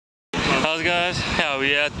How's guys? Yeah,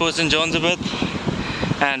 we're at PSJ a bit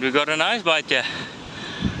and we got a nice bite here.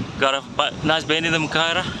 Got a nice bend in the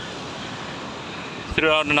Makaira.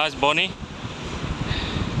 Threw out a nice bonnie.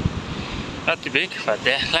 Not too big, but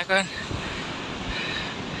there, like one.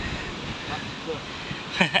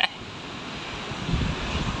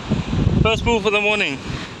 First pool for the morning.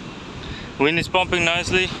 Wind is pumping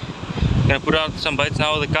nicely. Gonna put out some bites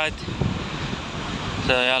now with the kite.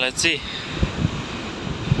 So yeah, let's see.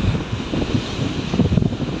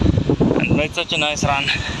 And made such a nice run.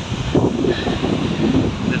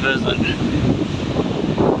 The first one.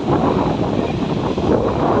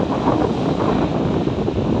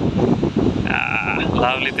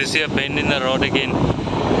 Lovely to see a bend in the rod again.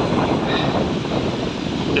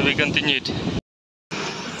 To be continued.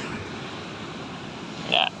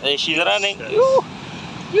 Yeah, there she's running.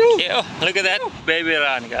 Yeah, look at that baby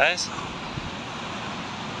run, guys.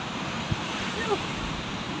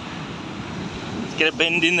 Let's get a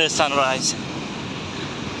bend in the sunrise.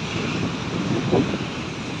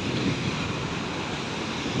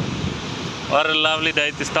 What a lovely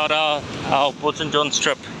day to start our PSJ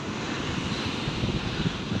trip.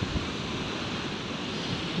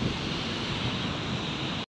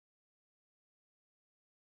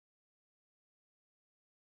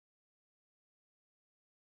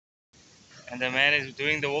 And the man is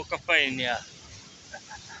doing the walk of pain here.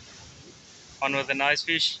 On with a nice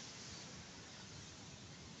fish.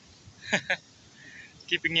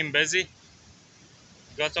 Keeping him busy.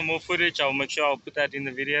 Got some more footage, I'll make sure I'll put that in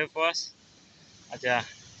the video for us. But yeah,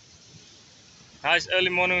 nice early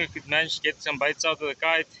morning, we could manage to get some bites out of the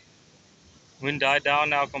kite. Wind died down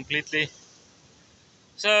now completely.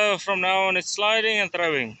 So from now on it's sliding and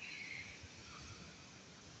throwing.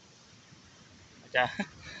 But yeah.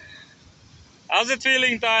 How's it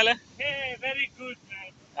feeling, Tyler? Hey, very good,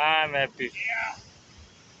 man. I'm happy. Yeah.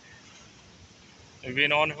 We've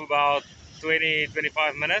been on for about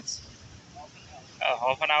 20-25 minutes.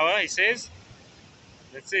 Half an hour, he says.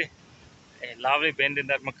 Let's see. A lovely bend in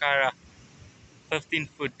that Makaira. 15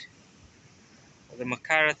 foot. The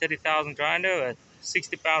Makaira 30,000 grinder at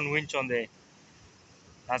 60-pound winch on there.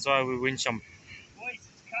 That's why we winch him. Boys,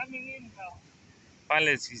 it's coming in now.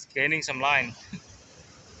 Finally, he's gaining some line.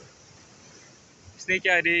 Sneaky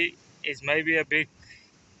idea is maybe a big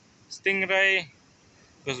stingray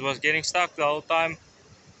because it was getting stuck the whole time.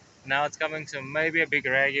 Now it's coming, so maybe a big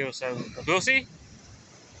raggy or so. But we'll see.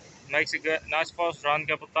 Makes a good, nice fast run a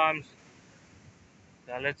couple times.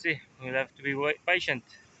 So let's see. We'll have to be patient.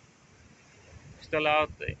 Still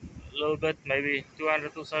out a little bit, maybe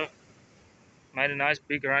 200 or so. Made a nice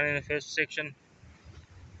big run in the first section.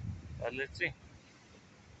 But let's see.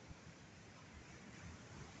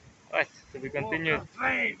 Right, to be continued. Walk of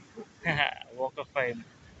fame. Walk of fame.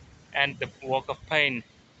 And the walk of pain.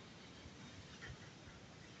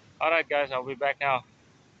 Alright guys, I'll be back now.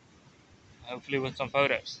 Hopefully with some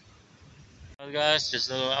photos. Well guys, just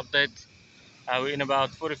a little update. We're in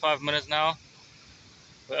about 45 minutes now.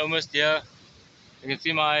 We're almost here. You can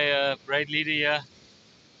see my braid leader here.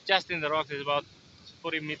 Just in the rock, there's about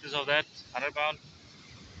 40 meters of that, 100 pound.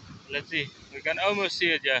 Let's see, we can almost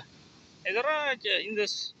see it here. It's right here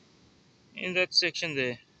in that section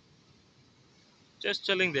there. Just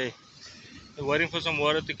chilling there. We're waiting for some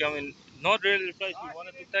water to come in. Not really the place we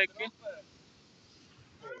wanted to take it.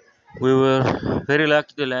 We were very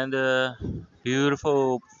lucky to land a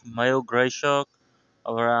beautiful male grey shark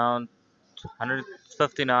of around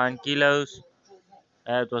 159 kilos.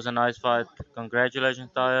 It was a nice fight.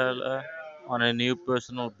 Congratulations, Tyler, on a new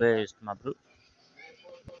personal best, my bro.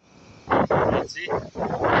 Let's see.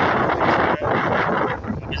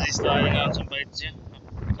 Busy sliding out some baits here.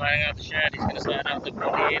 Sliding out the shad. He's going to slide out the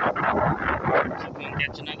body here. So we can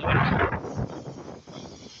catch another one.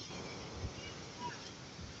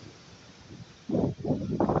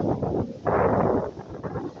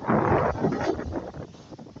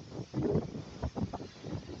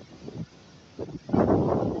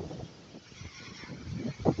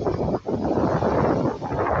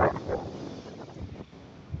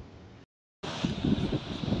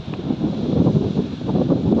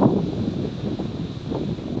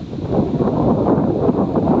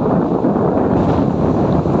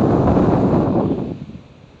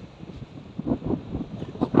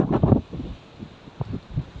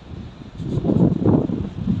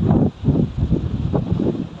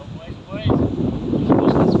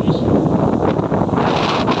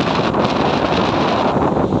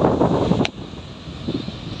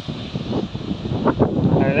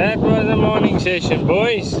 That was a morning session,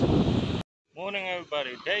 boys. Morning,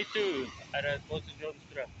 everybody. Day 2 at a PSJ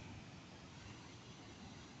trip.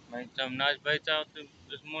 Made some nice baits out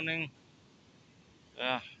this morning.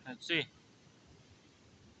 Yeah, let's see.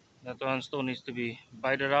 That one still needs to be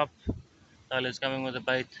bited up. Tyler's coming with a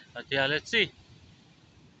bite. But yeah, let's see.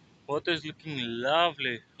 Water is looking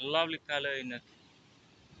lovely. Lovely color in it.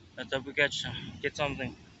 Let's hope we get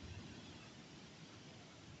something.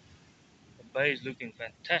 The bay is looking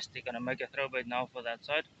fantastic. Gonna make a throw bait now for that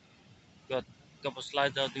side. Got a couple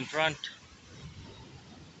slides out in front.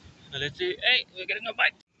 So let's see. Hey, we're getting a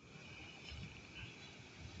bite.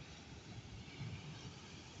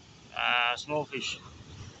 Small fish.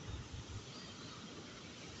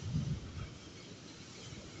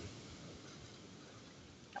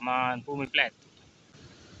 Come on, pull me flat.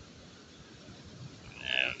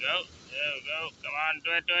 There we go. There we go. Come on,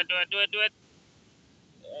 do it, do it, do it, do it, do it.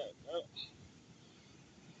 There we go.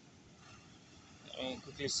 Let me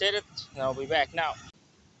quickly set it. And I'll be back now.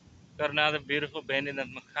 Got another beautiful bend in that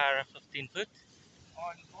Makara 15 foot.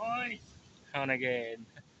 On, boys. On again.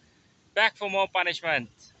 Back for more punishment.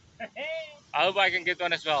 I hope I can get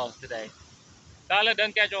one as well today. Tyler,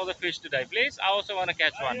 don't catch all the fish today, please. I also want to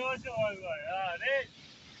catch I one. also want one.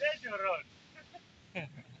 There's your rod.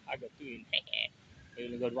 I got two in. You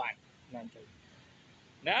only got one. No, I'm joking.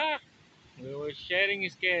 Nah, we were sharing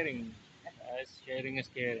is caring. Sharing is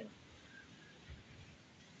caring.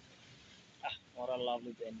 Ah, what a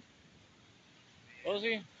lovely bend.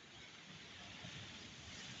 Rosie,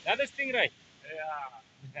 another stingray.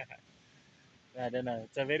 Yeah. I don't know.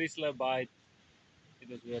 It's a very slow bite. It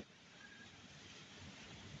was weird.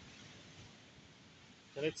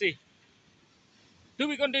 So let's see. To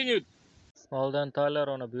be continued. Well done, Tyler,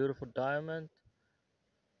 on a beautiful diamond.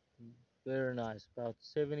 Very nice. About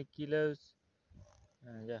 70 kilos.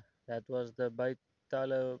 And yeah, that was the bite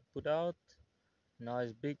Tyler put out.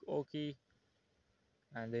 Nice big orky.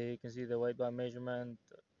 And there you can see the weight by measurement.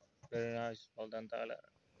 Very nice. Well done, Tyler.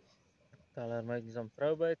 Tyler making some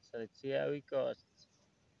throw bites. So let's see how he goes.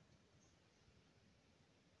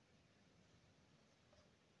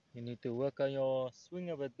 You need to work on your swing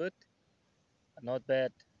a bit, but not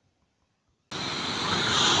bad.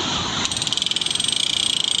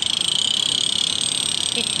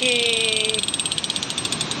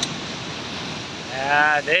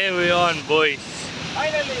 Ah, there we on, boys.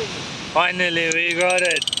 Finally. Finally, we got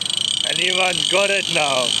it. And Ivan got it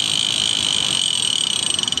now.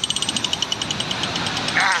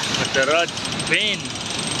 Ah, but the rod spin.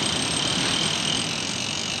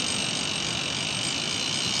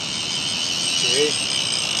 Okay.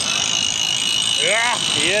 Ah,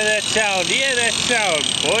 hear that sound,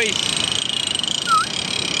 boys.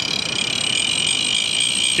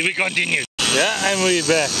 To be continued. Yeah, and we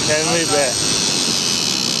back, and we back.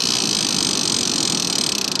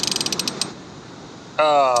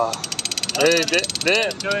 Ah,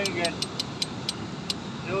 there. Going again.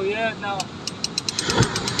 You hear it now.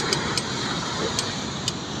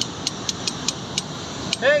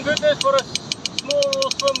 Thank goodness for a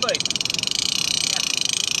small swim bait.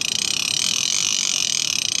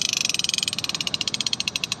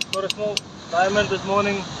 Got a small diamond this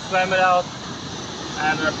morning, swam it out,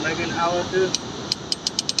 and maybe an hour or two.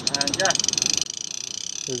 And yeah,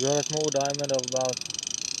 we got a small diamond of about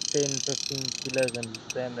 10-15 kilos and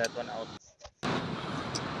swam that one out.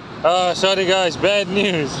 Oh, sorry guys, bad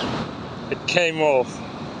news. It came off.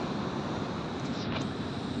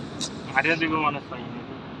 I didn't even want to say anything.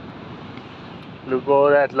 Look all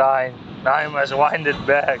that line. Now I must wind it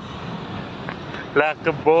back. Like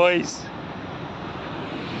the boys.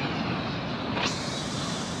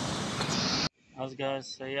 How's guys?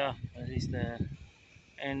 So yeah, that is the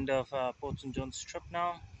end of Port St. John's trip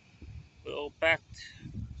now. We're all packed.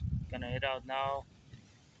 Gonna head out now.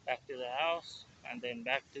 Back to the house and then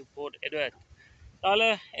back to Port Edward.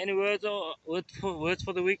 Tyler, any words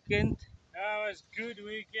for the weekend? That was good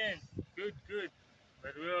weekend. Good, good.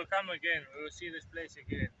 But we will come again. We will see this place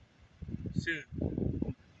again soon.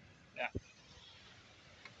 Yeah.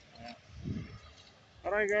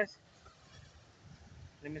 Alright guys,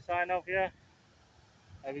 let me sign off here.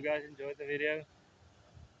 Hope you guys enjoyed the video.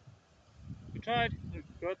 We tried, we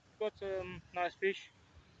got some nice fish.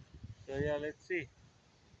 So yeah, let's see.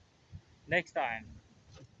 Next time,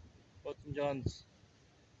 Port St. John's.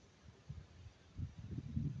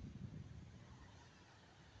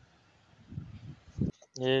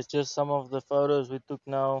 Yeah, it's just some of the photos we took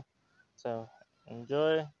now. So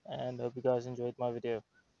enjoy and hope you guys enjoyed my video.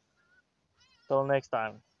 Till next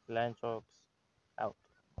time, land sharks.